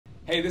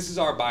Hey, this is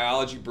our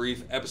Biology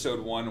Brief,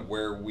 Episode 1,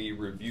 where we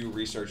review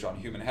research on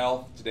human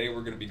health. Today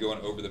we're going to be going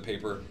over the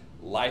paper,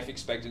 Life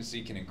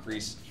Expectancy Can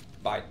Increase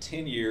by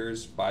 10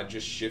 Years by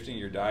Just Shifting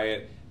Your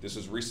Diet. This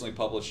was recently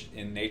published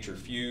in Nature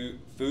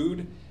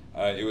Food.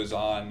 It was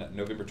on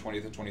November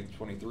 20th of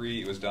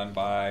 2023. It was done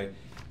by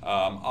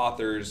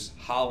authors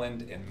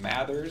Holland and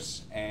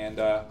Mathers. And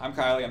I'm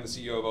Kiley, I'm the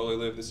CEO of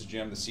OliLive. This is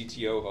Jim, the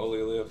CTO of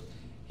OliLive.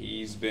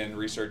 He's been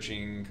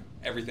researching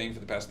everything for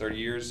the past 30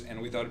 years,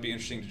 and we thought it'd be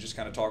interesting to just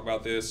kind of talk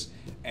about this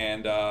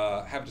and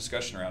have a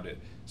discussion around it.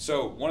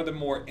 So one of the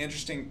more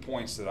interesting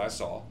points that I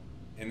saw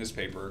in this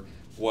paper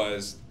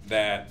was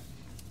that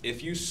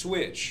if you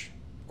switch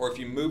or if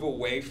you move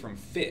away from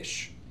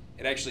fish,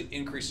 it actually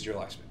increases your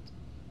lifespan.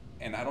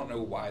 And I don't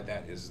know why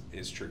that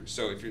is true.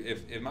 So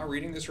am I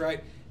reading this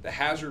right? The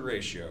hazard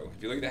ratio,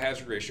 if you look at the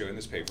hazard ratio in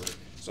this paper,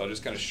 so I'll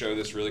just kind of show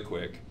this really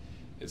quick.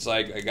 It's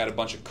like I got a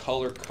bunch of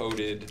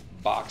color-coded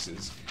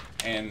boxes.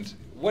 And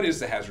what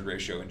is the hazard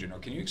ratio in general?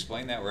 Can you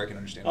explain that where I can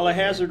understand? Well, a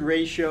hazard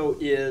ratio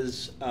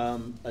is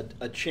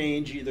a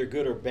change, either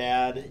good or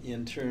bad,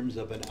 in terms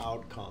of an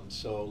outcome.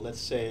 So let's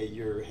say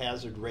your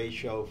hazard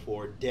ratio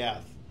for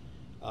death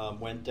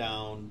went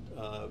down,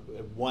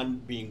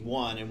 1 being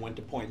 1 and went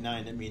to 0.9.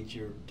 That means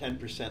you're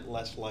 10%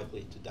 less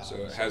likely to die. So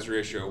a hazard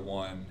ratio of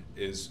 1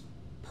 is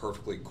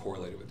perfectly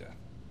correlated with death.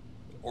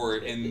 Or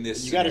in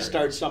this you got to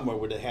start somewhere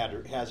with a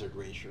hazard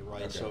ratio,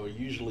 right? Okay. So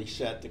usually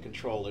set the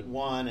control at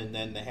 1, and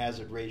then the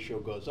hazard ratio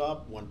goes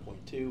up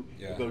 1.2,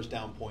 yeah. It goes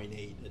down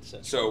 0.8,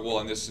 etc. So, well,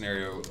 in this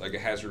scenario, like a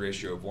hazard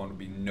ratio of 1 would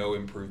be no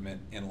improvement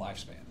in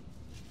lifespan.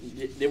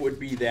 It would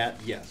be that,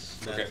 yes.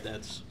 Okay.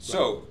 That's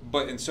so,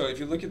 so if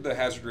you look at the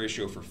hazard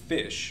ratio for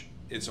fish,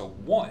 it's a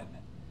 1.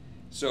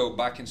 So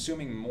by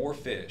consuming more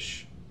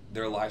fish,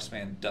 their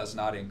lifespan does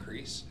not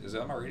increase.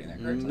 Am I reading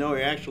that correctly? No,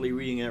 you're actually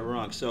reading it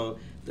wrong. So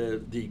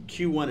the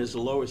Q1 is the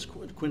lowest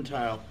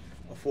quintile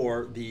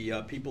for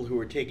the people who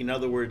are taking. In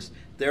other words,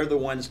 they're the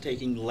ones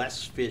taking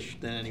less fish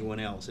than anyone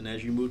else. And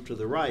as you move to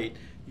the right,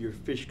 your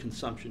fish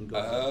consumption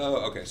goes up.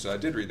 Oh, okay. So I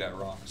did read that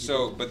wrong.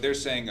 So, but they're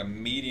saying a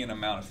median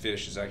amount of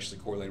fish is actually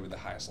correlated with the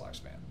highest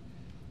lifespan.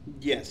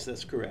 Yes,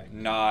 that's correct.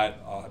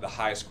 Not the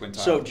highest quintile.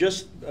 So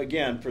just,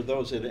 again, for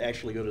those that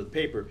actually go to the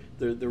paper,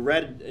 the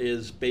red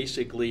is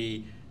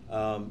basically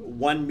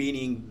 1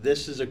 meaning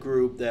this is a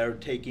group that are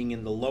taking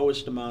in the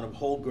lowest amount of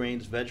whole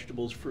grains,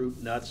 vegetables,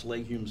 fruit, nuts,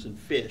 legumes, and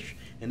fish.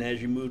 And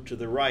as you move to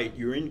the right,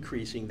 you're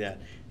increasing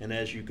that. And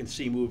as you can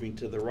see moving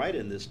to the right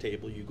in this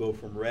table, you go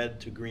from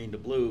red to green to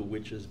blue,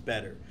 which is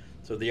better.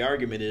 So the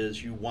argument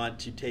is you want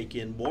to take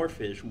in more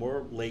fish,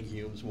 more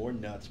legumes, more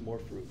nuts, more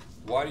fruit.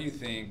 Why do you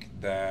think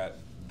that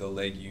the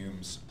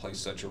legumes play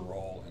such a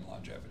role in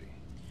longevity?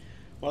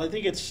 Well, I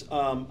think it's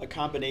a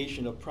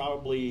combination of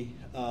probably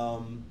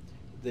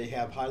they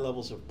have high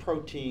levels of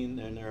protein,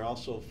 and they're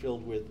also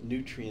filled with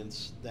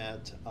nutrients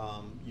that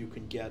you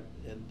can get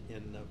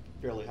in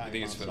a fairly high amount. You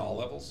think it's phenol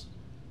levels?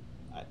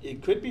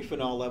 It could be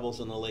phenol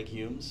levels in the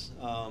legumes,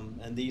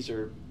 and these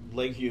are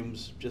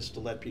legumes, just to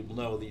let people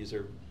know, these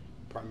are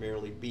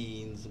primarily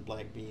beans and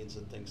black beans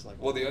and things like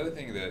that. Well, the other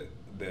thing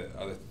the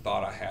other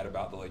thought I had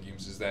about the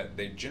legumes is that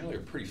they generally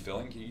are pretty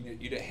filling. You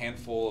eat a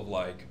handful of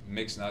like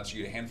mixed nuts,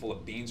 you eat a handful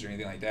of beans or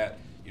anything like that,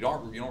 you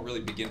don't really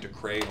begin to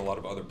crave a lot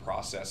of other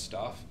processed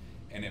stuff.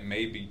 And it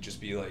may just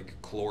be like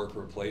caloric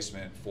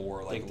replacement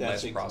for like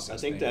less processed I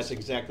think things. that's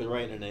exactly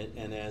right,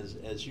 and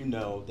as you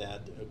know,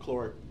 that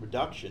caloric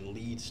reduction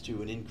leads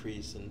to an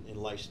increase in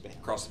lifespan.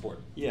 Across the board.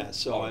 Yeah,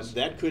 so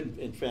that could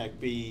in fact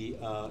be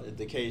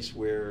the case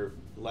where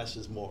less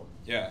is more.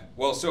 Yeah,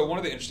 well, so one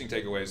of the interesting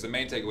takeaways, the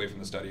main takeaway from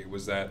the study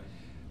was that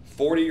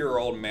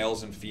 40-year-old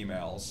males and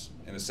females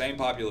in the same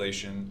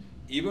population,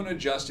 even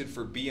adjusted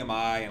for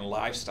BMI and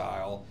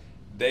lifestyle,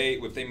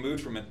 if they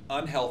moved from an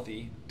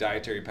unhealthy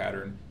dietary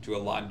pattern to a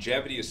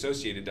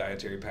longevity-associated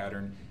dietary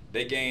pattern,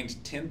 they gained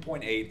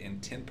 10.8 and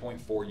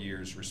 10.4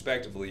 years,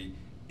 respectively,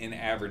 in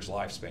average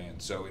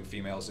lifespan, so in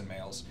females and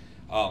males.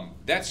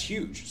 That's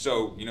huge.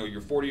 So,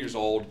 you're 40 years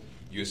old,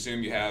 you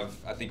assume you have,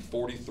 I think,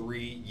 43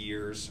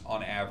 years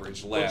on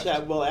average left.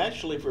 Well,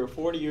 actually, for a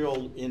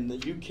 40-year-old in the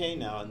UK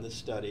now in this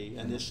study,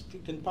 and this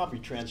can probably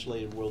be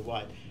translated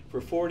worldwide, for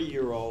a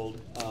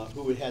 40-year-old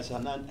who has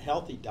an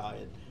unhealthy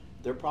diet,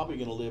 they're probably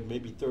going to live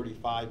maybe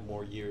 35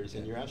 more years,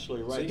 and you're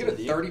absolutely right. So you get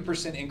a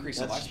 30% increase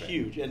in lifespan. That's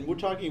huge, and we're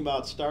talking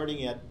about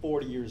starting at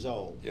 40 years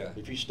old. Yeah.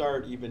 If you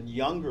start even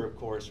younger, of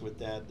course, with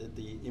that,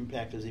 the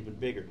impact is even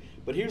bigger.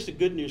 But here's the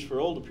good news for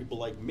older people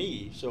like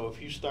me. So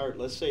if you start,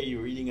 let's say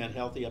you're eating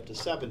unhealthy up to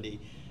 70,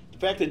 the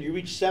fact that you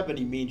reach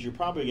 70 means you're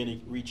probably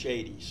going to reach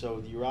 80.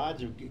 So your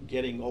odds of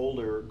getting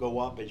older go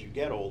up as you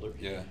get older.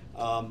 Yeah.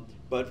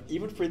 But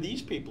even for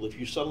these people, if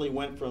you suddenly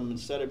went from,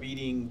 instead of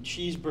eating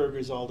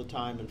cheeseburgers all the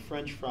time and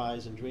French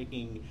fries and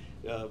drinking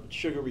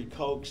sugary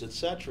Cokes,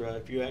 etc.,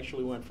 if you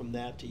actually went from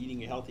that to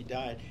eating a healthy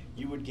diet,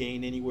 you would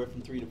gain anywhere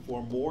from 3 to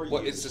 4 more years.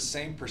 Well, it's the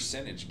same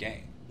percentage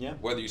gain. Yeah.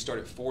 Whether you start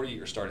at 40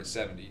 or start at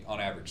 70 on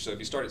average. So if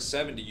you start at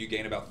 70, you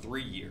gain about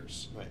 3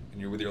 years. Right.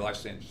 And with your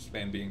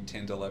lifespan being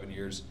 10 to 11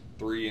 years,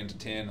 3 into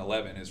 10,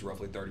 11 is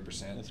roughly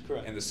 30%. That's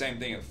correct. And the same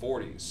thing at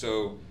 40.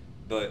 So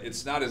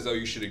it's not as though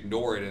you should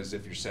ignore it as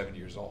if you're 70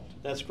 years old.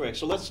 That's correct.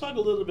 So let's talk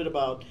a little bit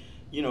about,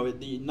 you know,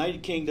 the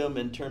United Kingdom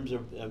in terms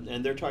of,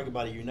 and they're talking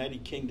about a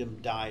United Kingdom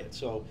diet.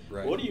 So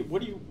right. what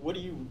do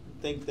you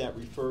think that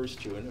refers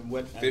to, and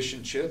what? Fish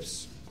and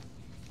chips.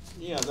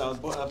 Yeah,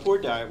 a poor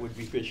diet would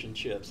be fish and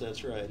chips.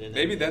 That's right. And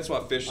maybe that's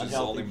why fish is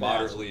only fats.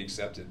 Moderately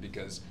accepted,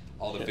 because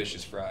all the fish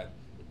is fried.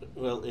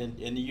 Well,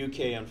 in the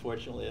UK,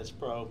 unfortunately, that's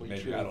probably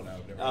maybe, true. I don't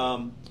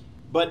know.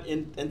 But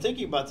in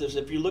thinking about this,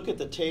 if you look at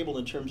the table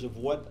in terms of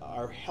what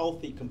are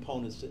healthy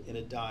components in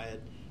a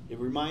diet, it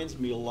reminds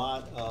me a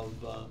lot of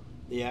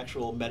the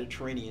actual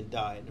Mediterranean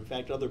diet. In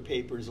fact, other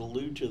papers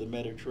allude to the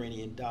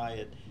Mediterranean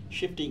diet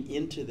shifting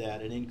into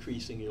that and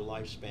increasing your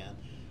lifespan.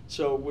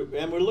 So,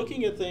 we're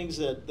looking at things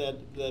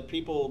that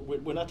people,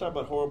 we're not talking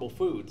about horrible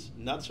foods.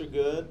 Nuts are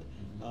good.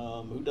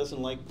 Who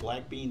doesn't like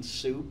black bean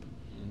soup?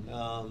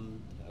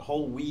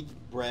 Whole wheat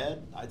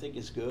bread, I think,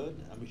 is good.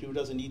 I mean, who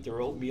doesn't eat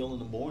their oatmeal in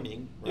the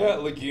morning? Right? Yeah,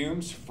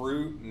 legumes,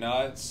 fruit,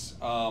 nuts,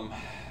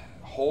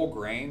 whole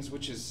grains,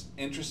 which is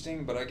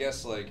interesting, but I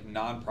guess like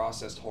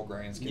non-processed whole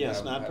grains can yes,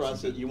 have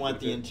non-processed. You want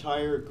the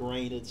entire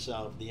grain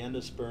itself, the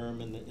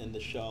endosperm and the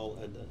shell,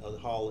 the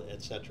hull,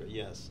 etc.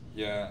 Yes.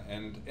 Yeah,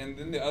 and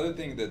then the other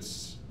thing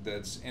that's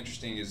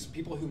interesting is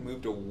people who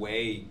moved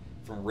away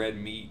from red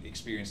meat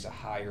experienced a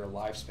higher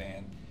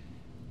lifespan.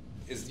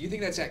 Do you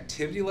think that's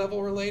activity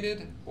level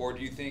related, or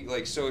do you think,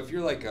 like, so if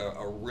you're like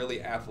a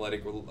really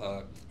athletic,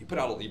 you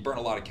burn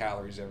a lot of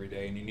calories every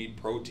day and you need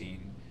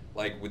protein,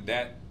 like, would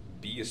that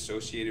be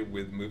associated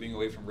with moving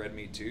away from red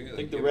meat too? I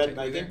think like,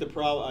 I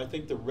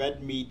think the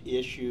red meat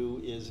issue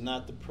is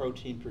not the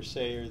protein per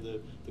se, or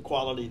the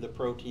quality of the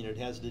protein. It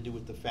has to do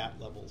with the fat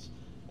levels,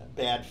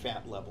 bad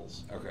fat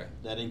levels. Okay.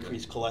 That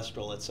increase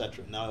cholesterol,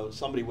 etc. Now,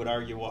 somebody would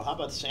argue, well, how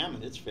about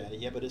salmon? It's fatty.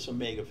 Yeah, but it's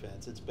omega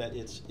fats. It's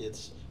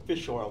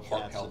fish oil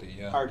fats.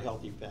 Hard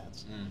healthy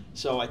fats.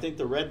 So I think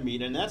the red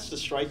meat, and that's the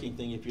striking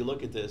thing if you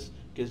look at this,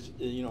 because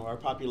you know our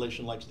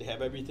population likes to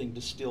have everything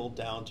distilled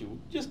down to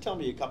just tell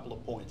me a couple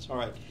of points. All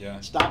right.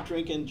 Yeah. Stop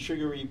drinking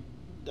sugary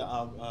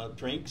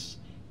drinks,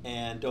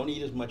 and don't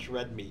eat as much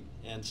red meat.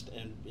 And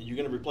you're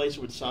going to replace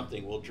it with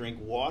something. We'll drink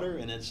water,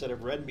 and instead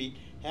of red meat,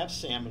 have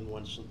salmon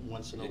once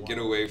in a while. Get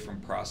away from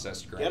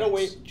processed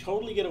grains.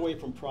 Totally get away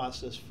from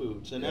processed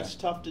foods, and that's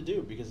tough to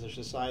do because the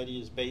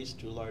society is based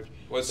to a large.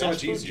 Well, it's so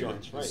much easier.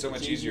 Joints, right? It's so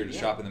much easier to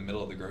shop in the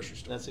middle of the grocery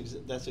store. That's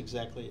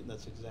exactly.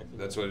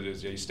 That's what it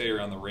is. Yeah, you stay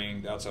around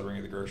the outside ring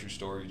of the grocery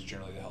store. It's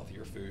generally the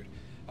healthier food.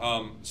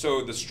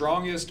 So the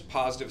strongest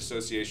positive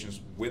associations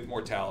with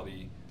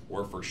mortality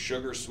were for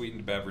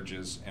sugar-sweetened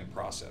beverages and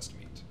processed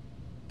meat.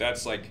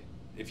 That's like,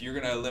 if you're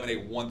going to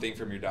eliminate one thing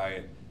from your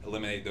diet,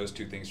 eliminate those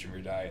two things from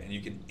your diet, and you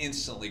can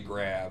instantly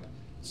grab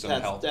some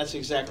health. That's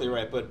exactly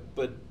right.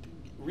 But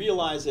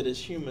realize that as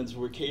humans,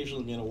 we're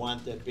occasionally going to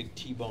want that big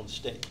T-bone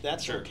steak.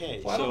 That's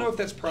okay. Well, I don't know if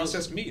that's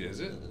processed meat, is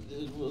it?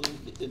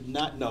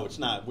 No, it's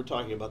not. We're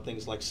talking about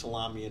things like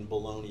salami and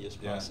bologna as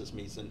processed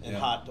meats, and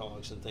hot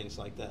dogs and things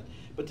like that.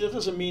 But that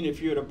doesn't mean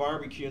if you're at a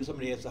barbecue and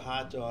somebody has a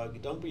hot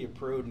dog, don't be a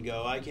prude and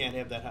go, I can't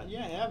have that hot.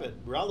 Yeah, have it.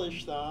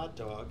 Relish the hot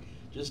dog.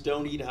 Just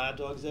don't eat hot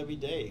dogs every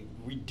day.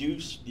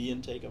 Reduce the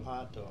intake of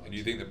hot dogs. And do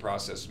you think the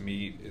processed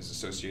meat is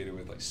associated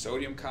with like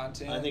sodium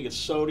content? I think it's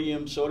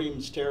sodium.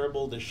 Sodium's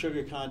terrible. The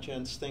sugar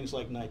contents, things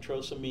like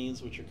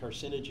nitrosamines, which are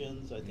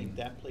carcinogens. I think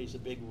that plays a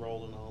big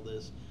role in all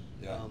this.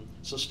 Yeah.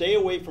 So stay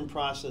away from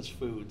processed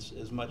foods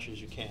as much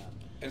as you can.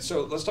 And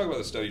so let's talk about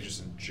the study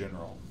just in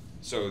general.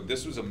 So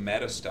this was a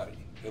meta study,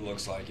 it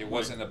looks like. It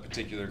wasn't a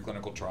particular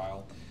clinical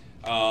trial.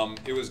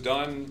 It was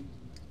done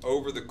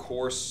over the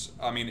course,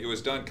 it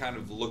was done kind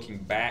of looking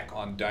back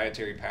on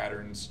dietary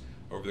patterns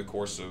over the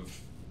course of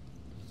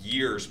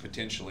years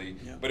potentially,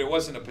 but it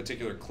wasn't a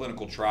particular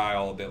clinical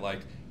trial that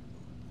like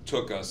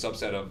took a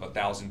subset of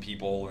 1,000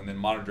 people and then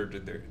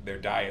monitored their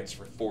diets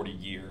for 40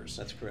 years.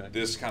 That's correct.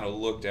 This kind of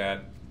looked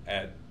at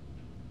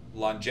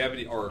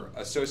longevity or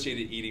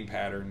associated eating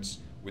patterns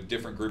with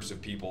different groups of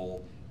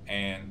people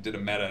and did a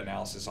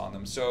meta-analysis on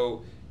them.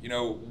 So,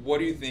 what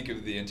do you think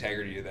of the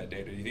integrity of that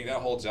data? Do you think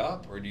that holds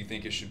up, or do you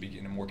think it should be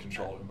in a more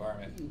controlled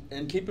environment?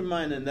 And keep in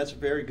mind, and that's a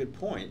very good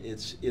point,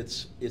 it's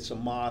a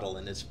model,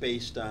 and it's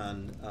based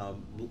on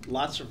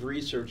lots of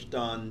research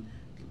done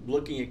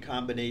looking at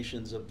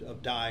combinations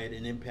of diet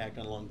and impact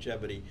on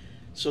longevity.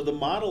 So the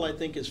model, I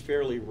think, is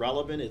fairly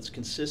relevant. It's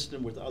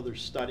consistent with other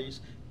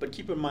studies, but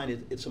keep in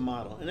mind it's a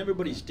model, and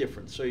everybody's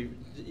different. So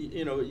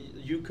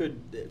you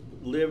could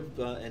live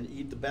and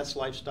eat the best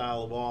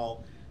lifestyle of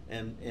all,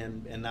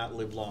 and not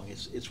live long.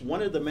 It's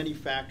one of the many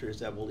factors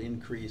that will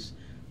increase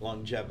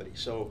longevity.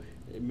 So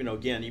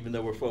again, even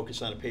though we're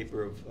focused on a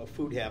paper of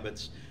food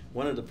habits,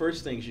 one of the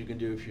first things you can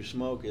do if you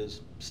smoke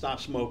is stop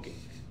smoking,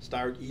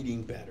 start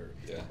eating better.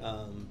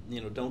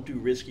 Don't do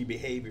risky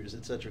behaviors,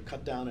 etc.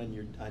 Cut down on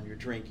your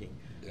drinking.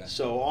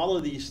 So all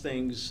of these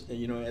things,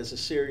 as a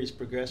series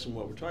progresses in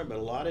what we're talking about,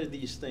 a lot of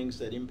these things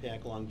that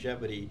impact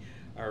longevity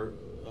are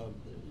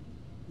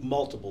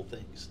multiple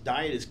things.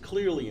 Diet is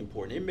clearly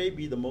important. It may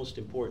be the most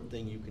important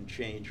thing you can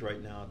change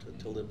right now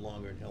to live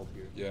longer and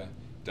healthier. Yeah,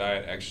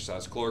 diet,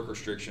 exercise, caloric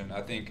restriction.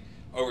 I think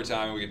over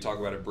time, and we can talk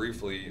about it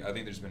briefly, I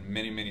think there's been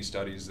many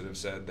studies that have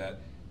said that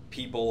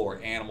people or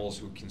animals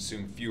who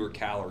consume fewer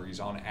calories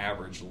on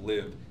average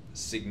live a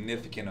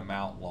significant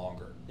amount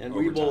longer. And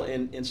we will,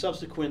 in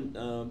subsequent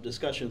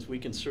discussions, we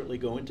can certainly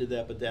go into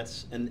that, but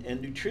that's, and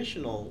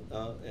nutritional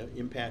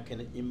impact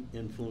can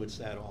influence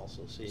that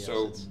also. So, yes,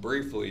 so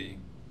briefly,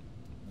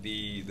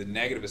 the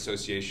negative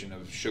association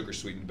of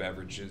sugar-sweetened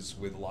beverages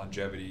with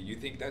longevity, you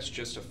think that's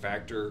just a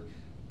factor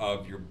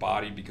of your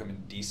body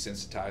becoming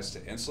desensitized to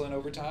insulin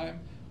over time?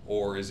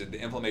 Or is it the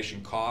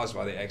inflammation caused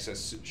by the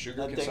excess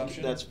sugar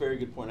consumption? That's a very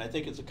good point. I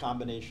think it's a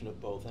combination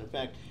of both. In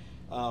fact,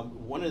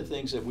 one of the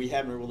things that we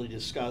haven't really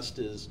discussed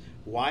is,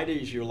 why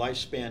does your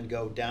lifespan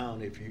go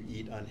down if you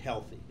eat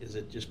unhealthy? Is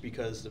it just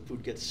because the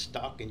food gets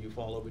stuck and you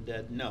fall over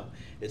dead? No.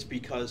 It's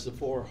because the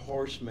 4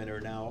 horsemen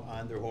are now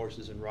on their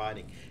horses and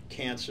riding.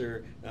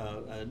 Cancer,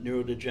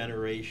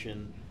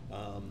 neurodegeneration,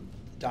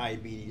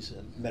 diabetes,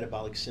 and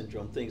metabolic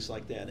syndrome, things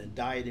like that. And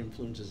diet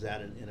influences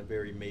that in a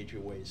very major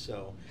way.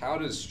 So, how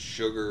does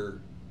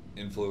sugar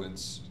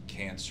influence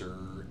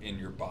cancer in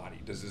your body?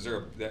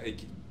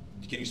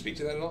 Can you speak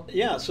to that at all?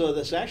 Yeah, so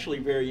that's actually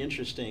very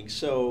interesting.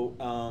 So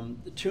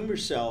the tumor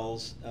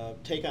cells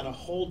take on a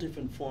whole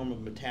different form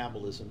of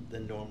metabolism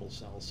than normal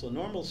cells. So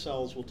normal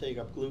cells will take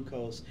up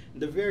glucose,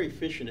 and they're very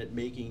efficient at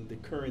making the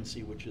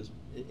currency, which is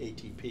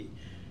ATP.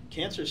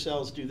 Cancer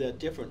cells do that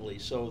differently,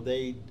 so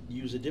they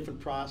use a different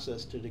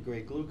process to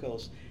degrade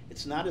glucose.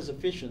 It's not as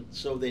efficient,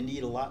 so they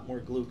need a lot more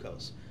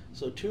glucose.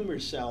 So tumor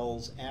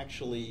cells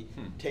actually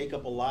take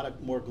up a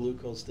lot more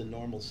glucose than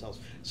normal cells.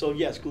 So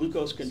yes,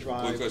 glucose can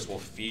drive. Glucose will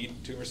feed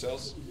tumor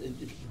cells?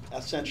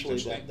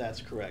 Essentially,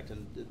 that's correct.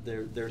 And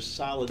there's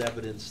solid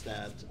evidence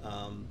that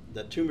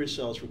that tumor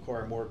cells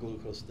require more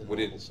glucose than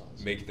normal cells.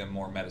 Would it make them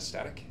more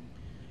metastatic?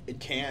 It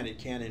can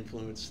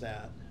influence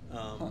that.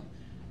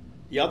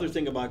 The other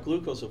thing about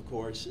glucose, of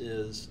course,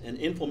 is, and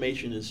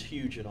inflammation is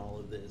huge in all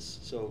of this.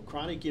 So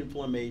chronic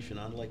inflammation,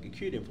 unlike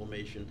acute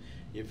inflammation,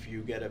 if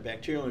you get a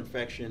bacterial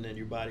infection and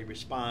your body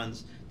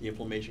responds, the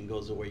inflammation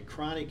goes away.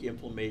 Chronic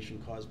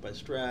inflammation caused by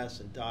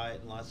stress and diet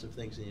and lots of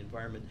things in the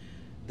environment,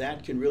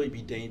 that can really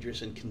be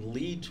dangerous and can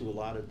lead to a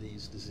lot of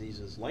these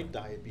diseases like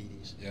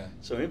diabetes. Yeah.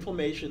 So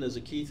inflammation is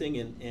a key thing,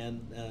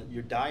 and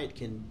your diet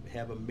can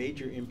have a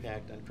major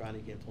impact on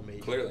chronic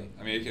inflammation. Clearly.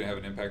 I mean, it can have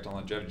an impact on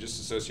longevity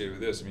just associated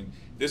with this. I mean,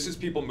 this is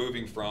people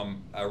moving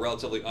from a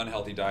relatively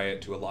unhealthy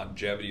diet to a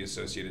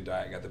longevity-associated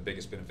diet. Got the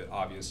biggest benefit,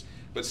 obvious.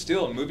 But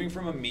still, moving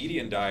from a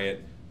median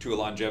diet to a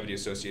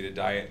longevity-associated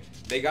diet,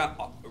 they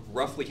got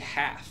roughly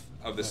half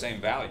of the same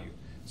value.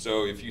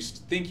 So if you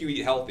think you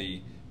eat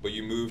healthy, but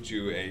you move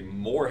to a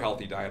more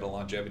healthy diet, a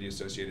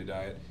longevity-associated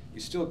diet, you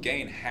still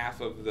gain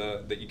half of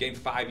you gain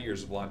 5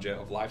 years of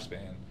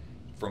lifespan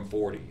from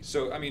 40.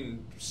 So, I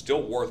mean,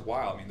 still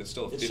worthwhile. I mean, that's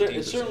still a 15%.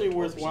 It's certainly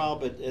worthwhile,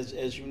 but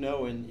as you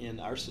know, in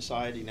our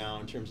society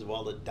now, in terms of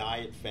all the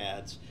diet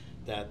fads,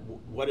 that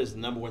what is the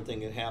number one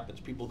thing that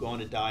happens? People go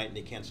on a diet and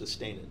they can't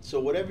sustain it.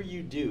 So whatever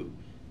you do,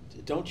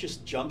 don't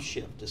just jump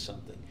shift to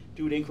something.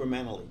 Do it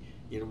incrementally.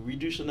 You know,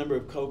 reduce the number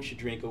of Cokes you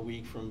drink a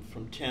week from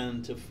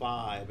 10 to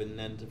 5 and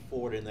then to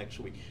 4 the next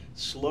week.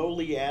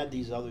 Slowly add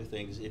these other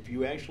things. If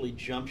you actually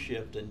jump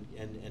shift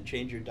and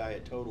change your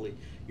diet totally,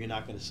 you're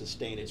not going to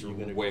sustain it. It's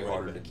way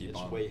harder to keep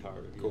on. It's way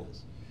harder. Cool.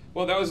 Yes.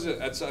 Well, I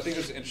think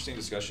there's an interesting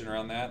discussion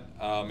around that.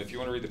 If you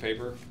want to read the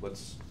paper,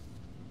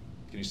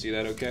 can you see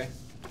that okay?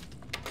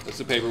 That's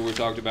the paper we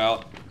talked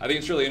about. I think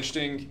it's really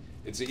interesting.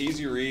 It's an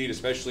easy read,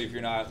 especially if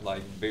you're not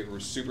like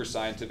super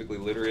scientifically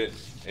literate.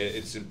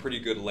 It's in pretty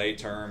good lay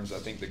terms. I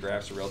think the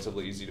graphs are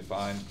relatively easy to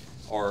find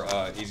or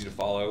easy to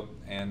follow.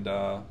 And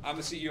I'm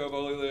the CEO of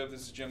OliLive.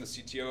 This is Jim, the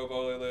CTO of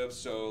OliLive.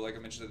 So like I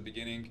mentioned at the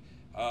beginning,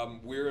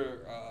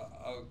 we're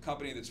a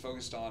company that's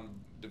focused on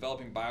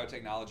developing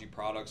biotechnology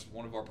products.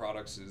 One of our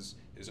products is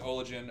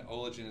Olagen.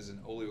 Olagen is an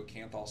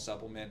oleocanthal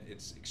supplement.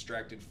 It's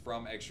extracted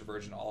from extra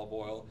virgin olive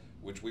oil,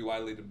 which we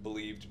widely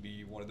believe to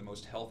be one of the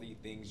most healthy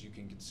things you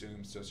can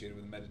consume associated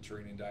with the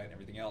Mediterranean diet and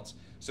everything else.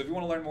 So if you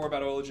want to learn more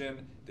about Olagen,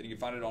 then you can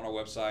find it on our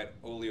website,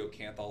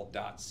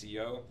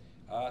 oleocanthal.co.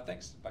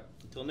 Thanks. Bye.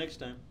 Until next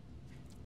time.